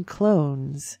on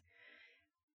clones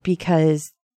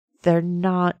because they're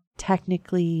not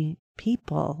technically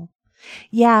people?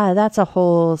 Yeah, that's a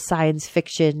whole science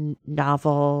fiction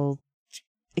novel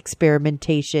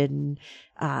experimentation,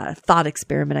 thought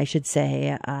experiment, I should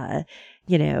say,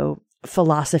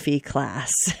 philosophy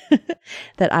class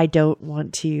that I don't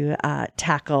want to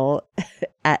tackle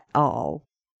at all.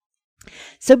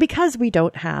 So because we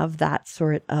don't have that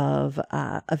sort of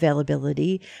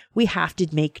availability, we have to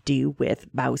make do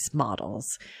with mouse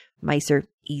models. Mice are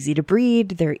easy to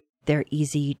breed. They're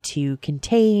easy to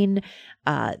contain.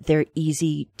 They're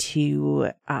easy to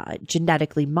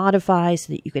genetically modify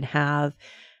so that you can have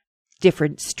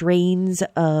different strains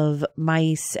of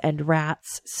mice and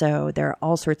rats. So there are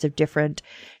all sorts of different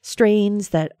strains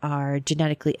that are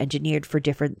genetically engineered for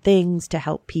different things to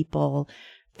help people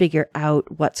figure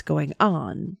out what's going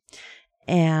on.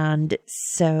 And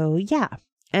so, yeah.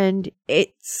 And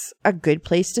it's a good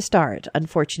place to start.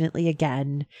 Unfortunately,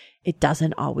 again, it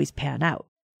doesn't always pan out.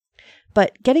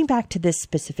 But getting back to this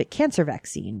specific cancer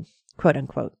vaccine, quote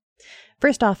unquote,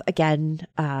 first off,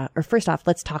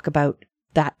 let's talk about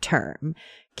that term,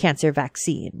 cancer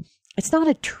vaccine. It's not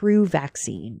a true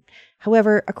vaccine.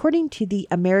 However, according to the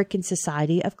American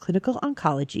Society of Clinical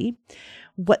Oncology,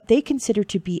 what they consider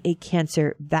to be a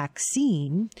cancer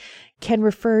vaccine can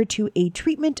refer to a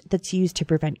treatment that's used to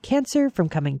prevent cancer from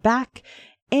coming back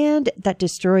and that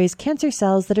destroys cancer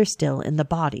cells that are still in the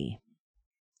body.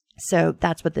 So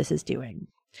that's what this is doing.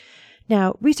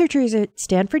 Now, researchers at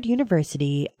Stanford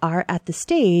University are at the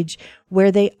stage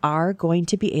where they are going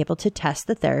to be able to test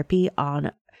the therapy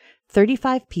on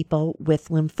 35 people with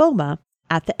lymphoma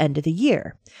at the end of the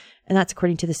year. And that's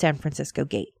according to the San Francisco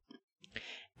Gate.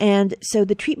 And so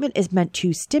the treatment is meant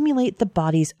to stimulate the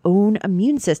body's own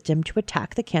immune system to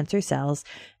attack the cancer cells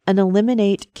and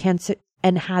eliminate cancer,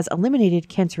 and has eliminated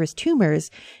cancerous tumors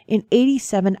in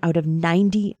 87 out of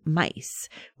 90 mice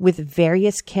with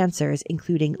various cancers,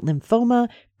 including lymphoma,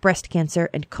 breast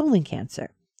cancer, and colon cancer.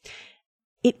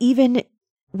 It even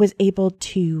was able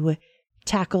to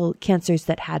tackle cancers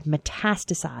that had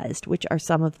metastasized, which are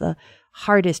some of the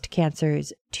hardest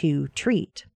cancers to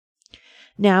treat.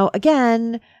 Now,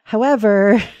 again,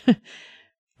 however,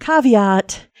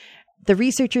 caveat, the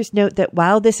researchers note that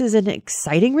while this is an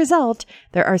exciting result,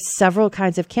 there are several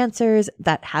kinds of cancers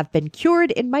that have been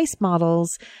cured in mice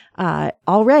models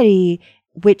already,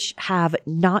 which have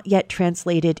not yet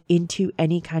translated into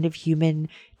any kind of human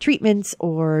treatments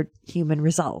or human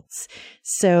results.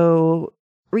 So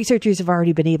researchers have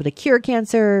already been able to cure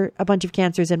cancer, a bunch of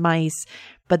cancers in mice,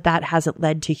 but that hasn't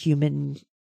led to human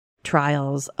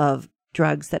trials of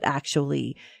drugs that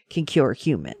actually can cure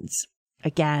humans.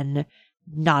 Again,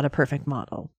 not a perfect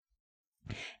model.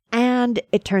 And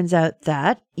it turns out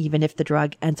that even if the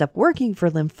drug ends up working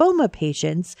for lymphoma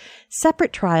patients,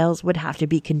 separate trials would have to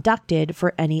be conducted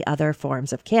for any other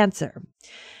forms of cancer.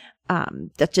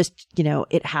 That's just,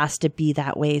 it has to be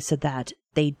that way so that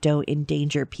they don't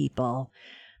endanger people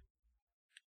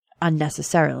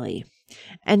unnecessarily.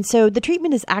 And so the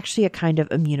treatment is actually a kind of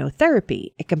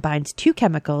immunotherapy. It combines two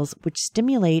chemicals which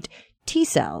stimulate T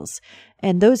cells,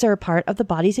 and those are a part of the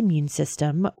body's immune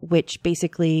system, which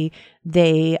basically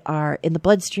they are in the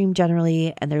bloodstream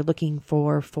generally, and they're looking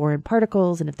for foreign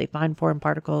particles. And if they find foreign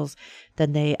particles,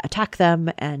 then they attack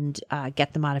them and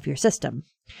get them out of your system.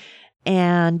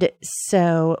 And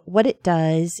so what it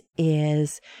does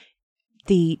is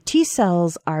the T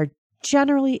cells are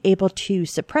generally able to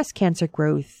suppress cancer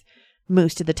growth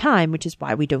most of the time, which is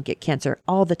why we don't get cancer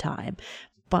all the time.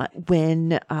 But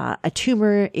when a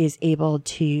tumor is able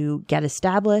to get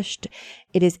established,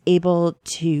 it is able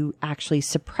to actually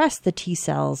suppress the T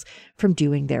cells from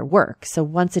doing their work. So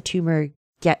once a tumor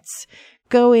gets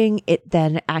going, it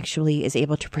then actually is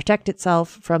able to protect itself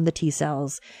from the T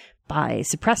cells by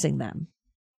suppressing them.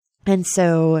 And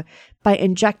so by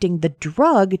injecting the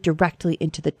drug directly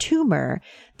into the tumor,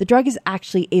 the drug is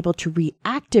actually able to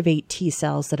reactivate T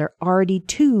cells that are already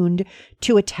tuned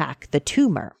to attack the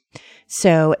tumor.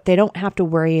 So they don't have to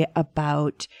worry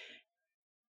about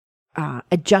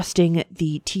adjusting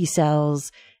the T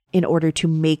cells in order to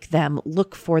make them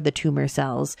look for the tumor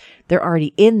cells. They're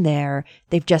already in there.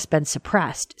 They've just been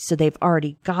suppressed. So they've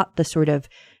already got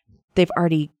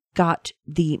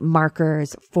the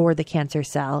markers for the cancer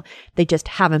cell. They just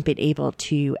haven't been able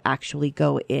to actually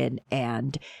go in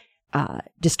and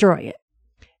destroy it.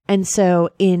 And so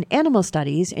in animal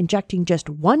studies, injecting just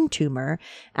one tumor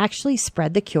actually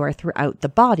spread the cure throughout the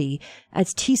body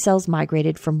as T cells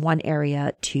migrated from one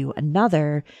area to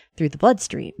another through the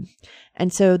bloodstream.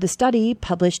 And so the study,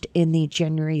 published in the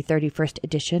January 31st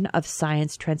edition of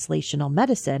Science Translational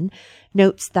Medicine,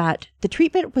 notes that the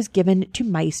treatment was given to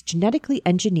mice genetically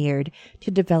engineered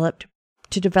to develop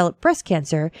breast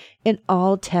cancer in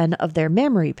all 10 of their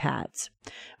mammary pads.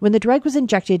 When the drug was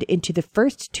injected into the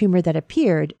first tumor that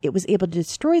appeared, it was able to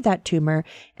destroy that tumor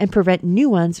and prevent new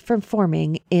ones from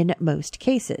forming in most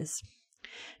cases.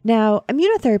 Now,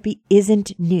 immunotherapy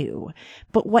isn't new,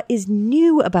 but what is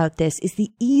new about this is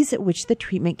the ease at which the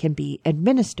treatment can be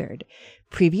administered.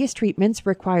 Previous treatments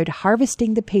required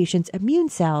harvesting the patient's immune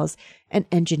cells and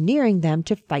engineering them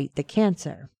to fight the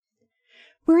cancer.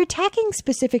 We're attacking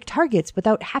specific targets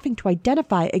without having to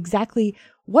identify exactly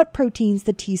what proteins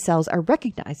the T cells are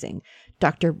recognizing,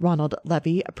 Dr. Ronald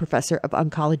Levy, a professor of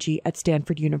oncology at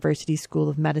Stanford University School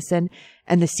of Medicine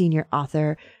and the senior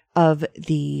author of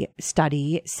the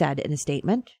study, said in a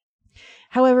statement.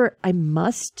 However, I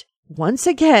must once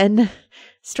again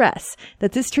stress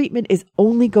that this treatment is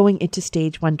only going into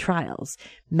stage 1 trials.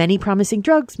 Many promising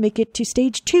drugs make it to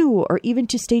stage 2 or even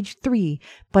to stage 3,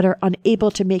 but are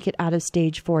unable to make it out of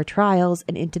stage 4 trials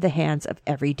and into the hands of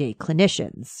everyday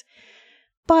clinicians.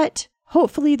 But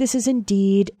hopefully this is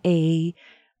indeed a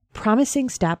promising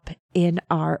step in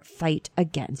our fight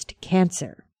against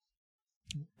cancer.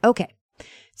 Okay.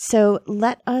 So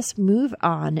let us move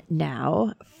on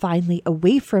now, finally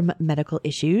away from medical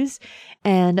issues,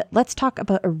 and let's talk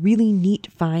about a really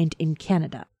neat find in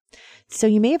Canada. So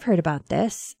you may have heard about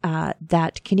this,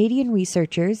 that Canadian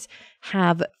researchers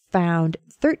have found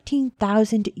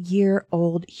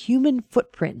 13,000-year-old human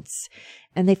footprints,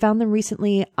 and they found them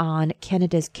recently on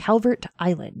Canada's Calvert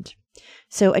Island.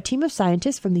 So a team of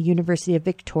scientists from the University of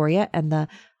Victoria and the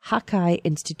Hakai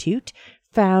Institute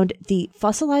found the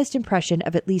fossilized impression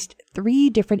of at least 3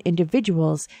 different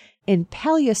individuals in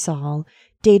Paleosol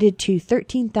dated to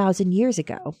 13,000 years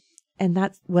ago. And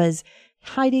that was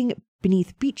hiding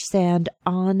beneath beach sand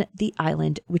on the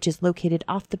island, which is located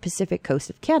off the Pacific coast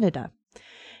of Canada.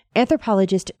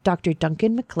 Anthropologist Dr.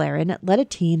 Duncan McLaren led a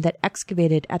team that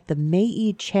excavated at the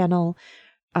Maui Channel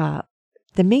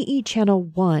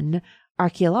 1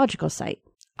 archaeological site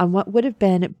on what would have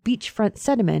been beachfront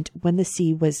sediment when the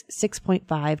sea was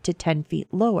 6.5 to 10 feet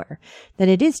lower than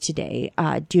it is today,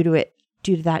 due to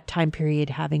that time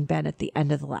period having been at the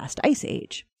end of the last ice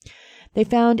age. They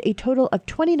found a total of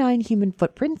 29 human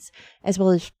footprints, as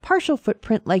well as partial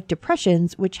footprint-like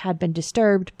depressions which had been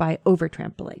disturbed by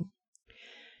overtrampling.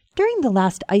 During the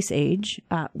last ice age,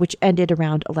 which ended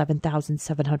around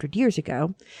 11,700 years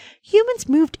ago, humans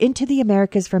moved into the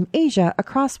Americas from Asia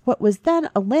across what was then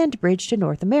a land bridge to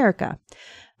North America.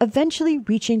 eventually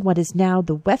reaching what is now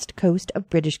the west coast of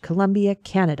British Columbia,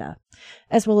 Canada,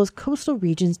 as well as coastal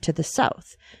regions to the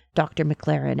south, Dr.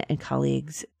 McLaren and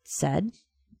colleagues said.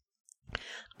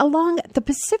 Along the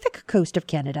Pacific coast of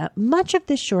Canada, much of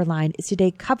this shoreline is today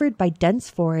covered by dense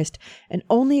forest and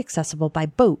only accessible by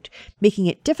boat, making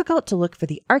it difficult to look for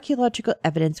the archaeological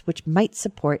evidence which might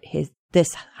support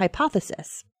this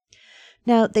hypothesis.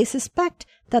 Now, they suspect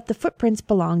that the footprints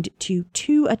belonged to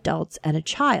 2 adults and a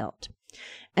child.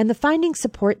 And the findings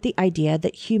support the idea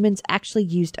that humans actually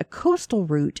used a coastal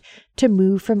route to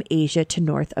move from Asia to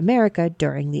North America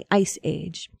during the Ice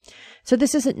Age. So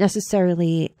this isn't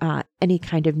necessarily any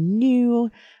kind of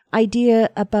new idea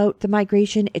about the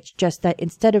migration. It's just that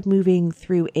instead of moving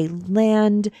through a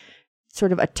land,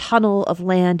 sort of a tunnel of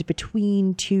land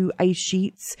between 2 ice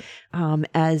sheets,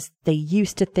 as they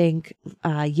used to think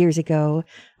years ago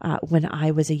when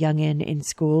I was a youngin' in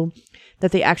school,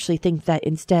 that they actually think that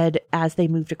instead, as they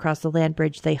moved across the land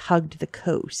bridge, they hugged the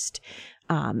coast,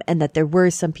 and that there were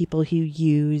some people who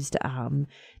used,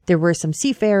 there were some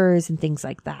seafarers and things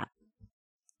like that.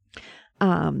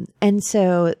 And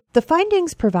so the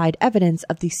findings provide evidence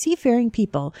of the seafaring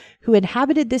people who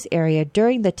inhabited this area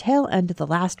during the tail end of the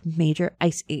last major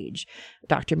ice age,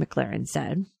 Dr. McLaren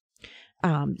said.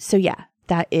 So yeah,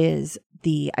 that is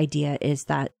the idea, is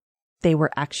that they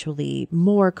were actually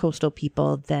more coastal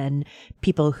people than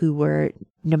people who were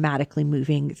nomadically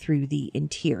moving through the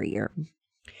interior.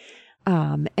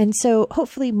 And so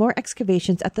hopefully more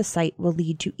excavations at the site will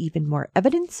lead to even more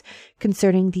evidence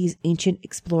concerning these ancient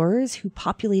explorers who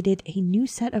populated a new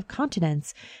set of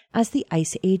continents as the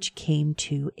Ice Age came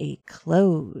to a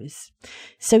close.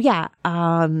 So yeah,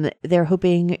 they're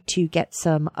hoping to get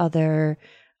some other,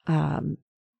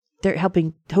 they're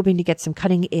hoping to get some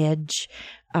cutting edge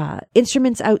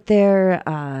instruments out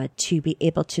there to be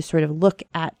able to sort of look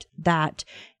at that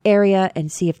area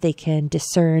and see if they can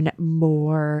discern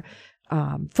more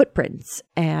footprints.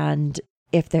 And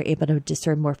if they're able to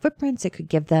discern more footprints, it could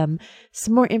give them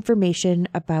some more information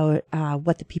about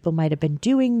what the people might have been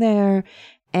doing there.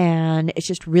 And it's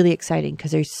just really exciting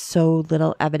because there's so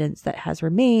little evidence that has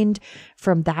remained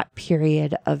from that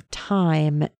period of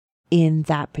time in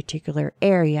that particular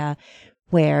area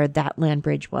where that land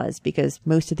bridge was, because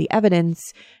most of the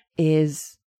evidence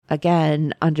is,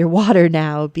 again, underwater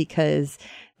now because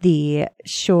the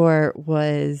shore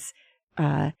was,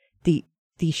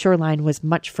 the shoreline was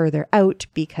much further out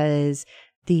because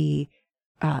the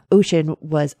ocean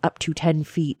was up to 10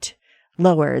 feet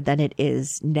lower than it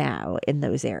is now in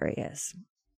those areas.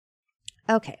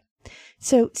 Okay.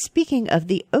 So speaking of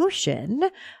the ocean,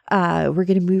 we're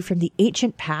going to move from the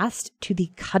ancient past to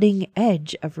the cutting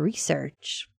edge of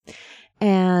research.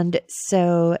 And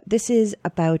so this is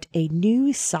about a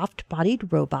new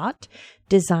soft-bodied robot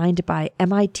designed by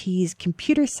MIT's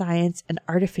Computer Science and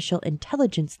Artificial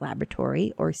Intelligence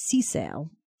Laboratory, or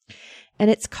CSAIL. And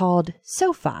it's called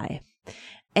SOFI.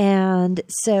 And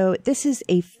so this is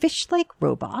a fish-like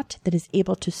robot that is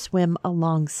able to swim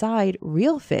alongside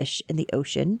real fish in the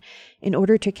ocean in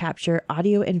order to capture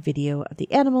audio and video of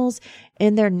the animals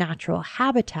in their natural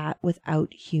habitat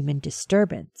without human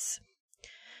disturbance.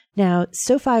 Now,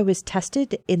 SOFI was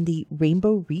tested in the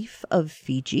Rainbow Reef of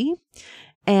Fiji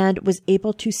and was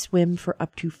able to swim for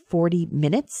up to 40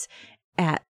 minutes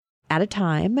at a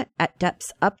time at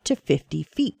depths up to 50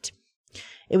 feet.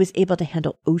 It was able to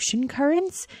handle ocean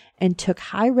currents and took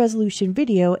high-resolution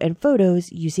video and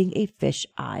photos using a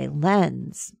fish-eye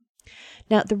lens.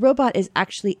 Now, the robot is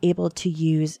actually able to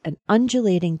use an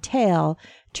undulating tail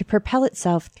to propel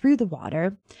itself through the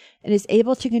water and is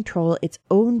able to control its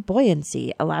own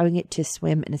buoyancy, allowing it to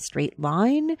swim in a straight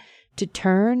line, to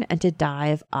turn, and to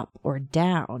dive up or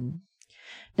down.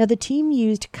 Now, the team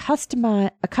used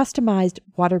a customized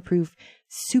waterproof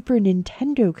Super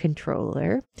Nintendo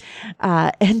controller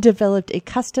and developed a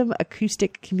custom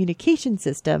acoustic communication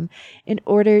system in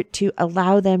order to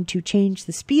allow them to change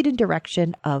the speed and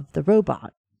direction of the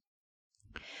robot.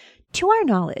 To our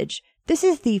knowledge, this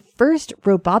is the first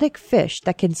robotic fish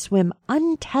that can swim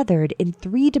untethered in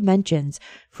 3 dimensions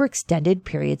for extended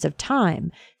periods of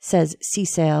time, says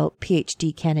CSAIL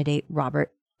PhD candidate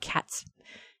Robert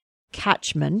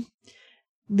Katchman,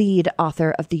 lead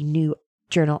author of the new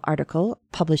journal article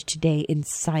published today in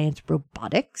Science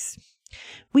Robotics.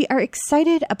 We are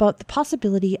excited about the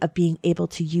possibility of being able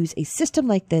to use a system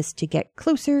like this to get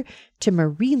closer to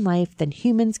marine life than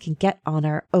humans can get on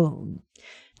our own.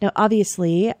 Now,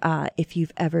 obviously, if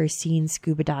you've ever seen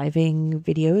scuba diving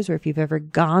videos or if you've ever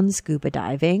gone scuba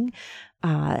diving,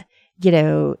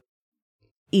 even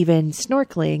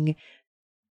snorkeling,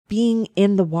 being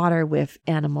in the water with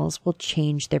animals will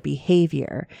change their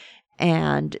behavior.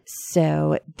 And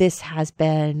so this has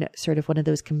been sort of one of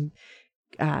those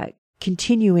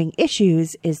continuing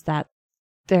issues, is that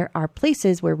there are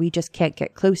places where we just can't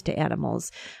get close to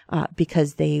animals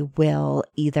because they will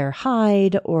either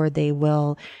hide or they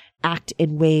will act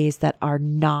in ways that are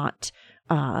not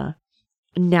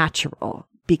natural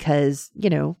because,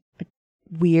 a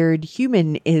weird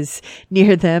human is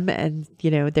near them and,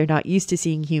 they're not used to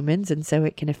seeing humans. And so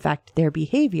it can affect their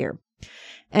behavior.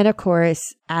 And of course,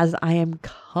 as I am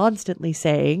constantly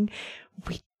saying,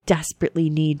 we desperately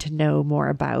need to know more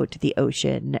about the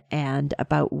ocean and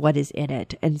about what is in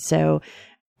it. And so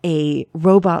a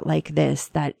robot like this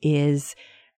that is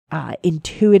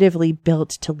intuitively built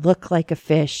to look like a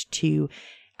fish, to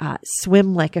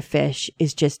swim like a fish,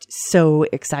 is just so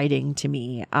exciting to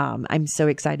me. I'm so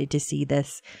excited to see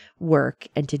this work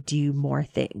and to do more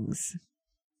things.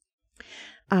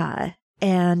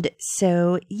 And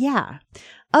so,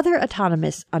 other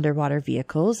autonomous underwater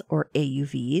vehicles, or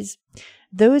AUVs,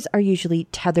 those are usually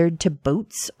tethered to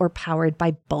boats or powered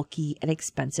by bulky and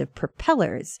expensive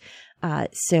propellers.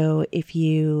 So if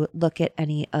you look at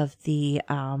any of the,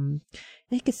 I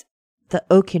think it's the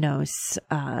Okeanos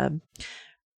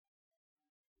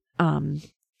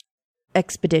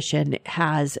expedition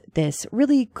has this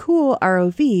really cool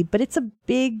ROV, but it's a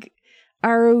big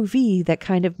ROV that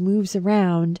kind of moves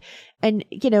around, and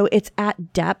it's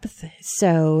at depth,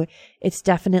 so it's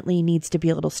definitely needs to be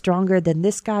a little stronger than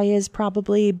this guy is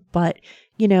probably, but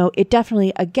it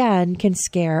definitely again can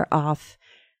scare off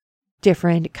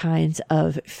different kinds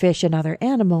of fish and other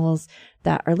animals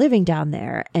that are living down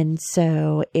there. And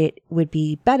so it would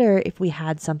be better if we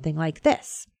had something like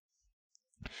this.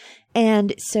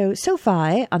 And so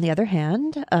SoFi, on the other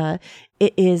hand,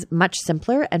 it is much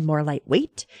simpler and more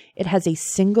lightweight. It has a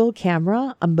single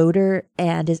camera, a motor,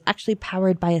 and is actually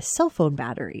powered by a cell phone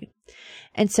battery.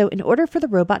 And so in order for the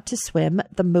robot to swim,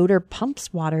 the motor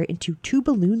pumps water into two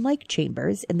balloon-like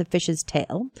chambers in the fish's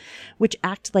tail, which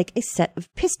act like a set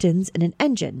of pistons in an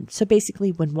engine. So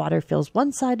basically, when water fills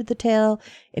one side of the tail,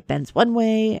 it bends one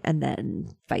way, and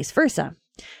then vice versa.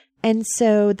 And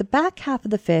so the back half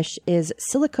of the fish is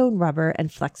silicone rubber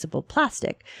and flexible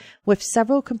plastic, with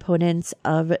several components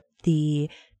of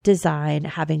the design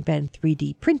having been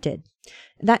 3D printed.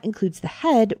 That includes the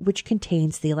head, which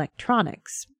contains the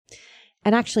electronics.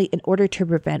 And actually, in order to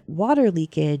prevent water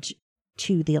leakage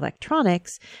to the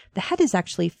electronics, the head is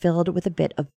actually filled with a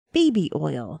bit of baby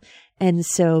oil. And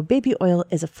so baby oil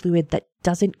is a fluid that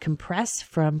doesn't compress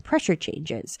from pressure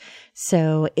changes.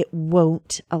 So it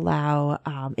won't allow,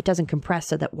 it doesn't compress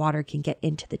so that water can get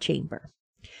into the chamber.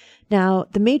 Now,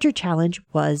 the major challenge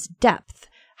was depth,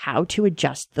 how to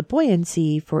adjust the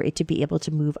buoyancy for it to be able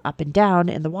to move up and down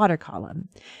in the water column.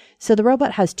 So the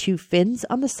robot has two fins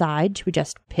on the side to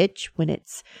adjust pitch when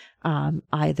it's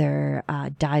either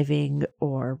diving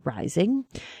or rising.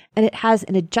 And it has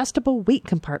an adjustable weight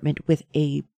compartment with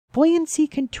a buoyancy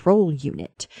control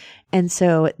unit. And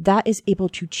so that is able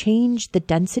to change the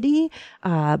density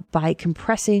by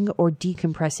compressing or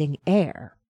decompressing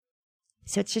air.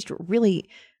 So it's just really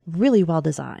well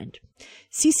designed.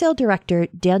 CSAIL director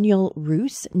Daniel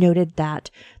Roos noted that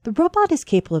the robot is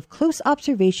capable of close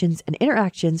observations and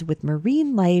interactions with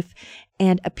marine life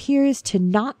and appears to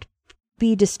not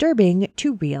be disturbing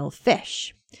to real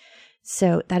fish.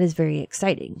 So that is very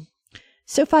exciting.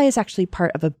 SoFi is actually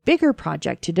part of a bigger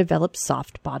project to develop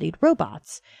soft-bodied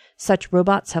robots. Such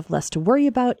robots have less to worry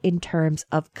about in terms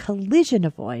of collision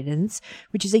avoidance,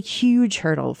 which is a huge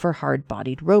hurdle for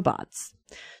hard-bodied robots.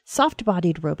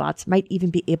 Soft-bodied robots might even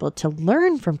be able to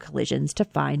learn from collisions to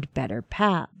find better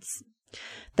paths.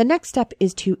 The next step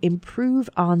is to improve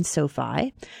on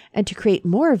SoFi and to create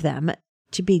more of them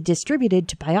to be distributed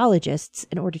to biologists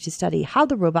in order to study how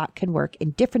the robot can work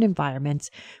in different environments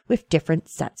with different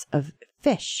sets of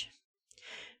fish.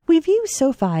 We view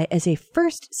SoFi as a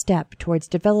first step towards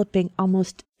developing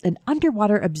almost an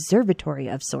underwater observatory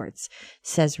of sorts,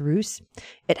 says Roos.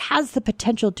 It has the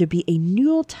potential to be a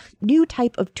new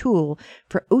type of tool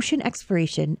for ocean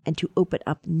exploration and to open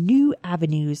up new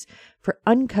avenues for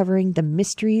uncovering the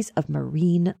mysteries of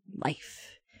marine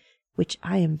life, which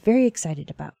I am very excited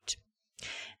about.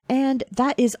 And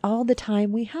that is all the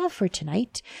time we have for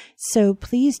tonight. So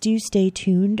please do stay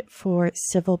tuned for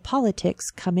Civil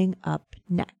Politics coming up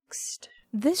next.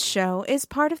 This show is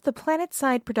part of the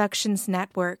PlanetSide Productions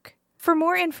Network. For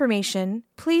more information,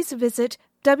 please visit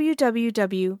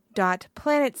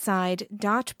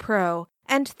www.planetside.pro,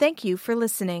 and thank you for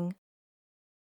listening.